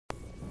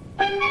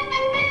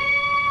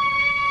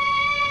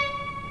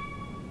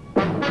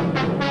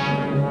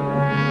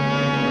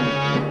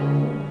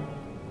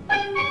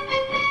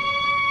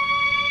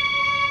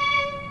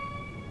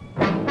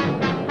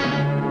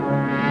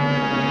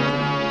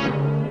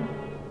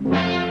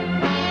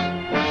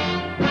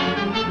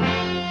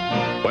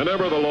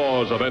Whenever the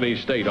laws of any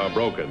state are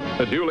broken,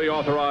 a duly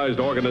authorized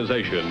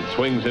organization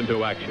swings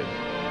into action.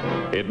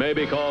 It may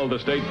be called the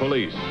state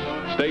police,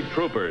 state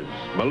troopers,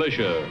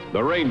 militia,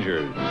 the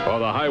rangers, or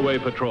the highway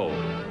patrol.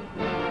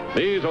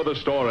 These are the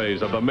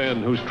stories of the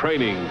men whose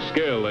training,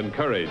 skill, and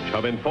courage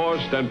have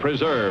enforced and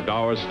preserved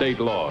our state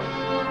laws.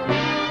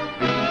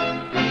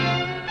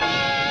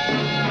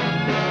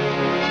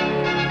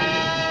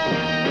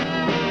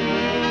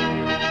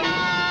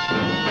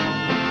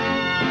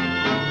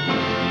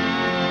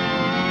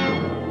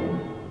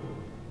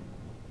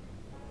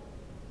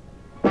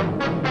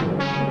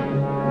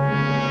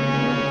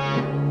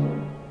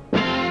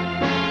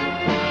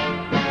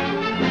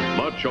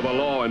 Much of a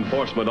law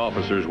enforcement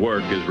officer's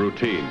work is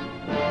routine.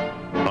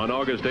 On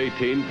August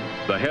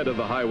 18th, the head of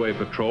the Highway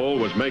Patrol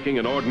was making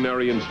an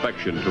ordinary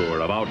inspection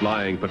tour of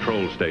outlying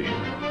patrol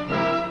stations.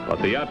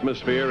 But the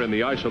atmosphere in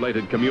the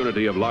isolated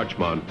community of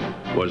Larchmont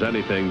was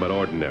anything but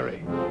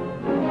ordinary.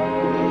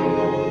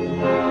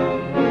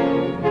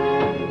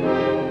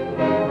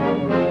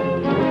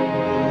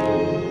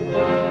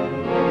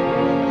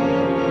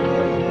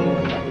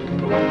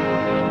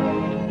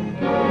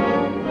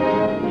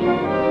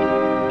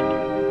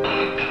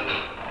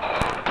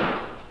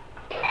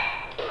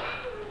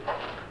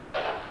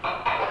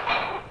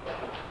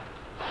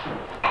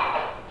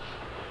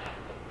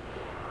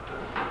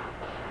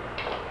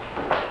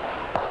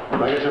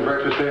 Can I get some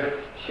breakfast there?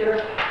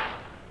 Sure.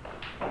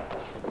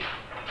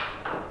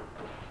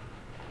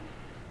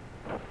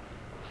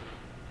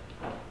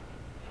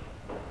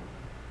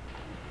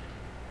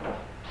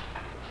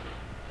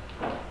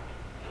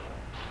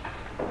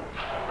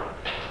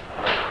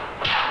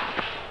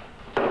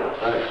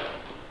 Thanks.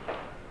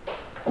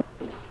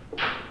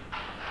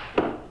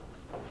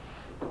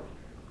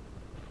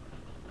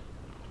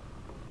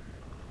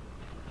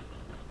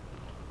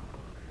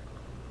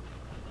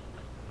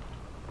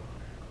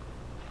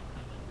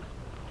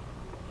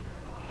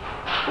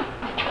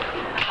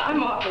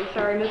 I'm awfully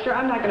sorry, mister.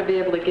 I'm not going to be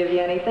able to give you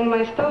anything.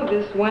 My stove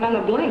just went on the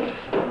blink.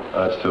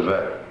 That's too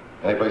bad.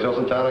 Any place else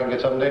in town I can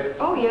get something, Dave?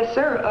 Oh, yes,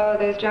 sir.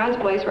 There's John's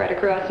place right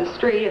across the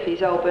street if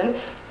he's open.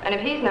 And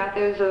if he's not,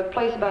 there's a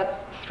place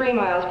about 3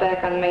 miles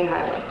back on the main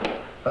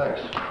highway.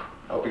 Thanks.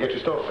 I hope you get your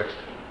stove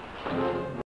fixed.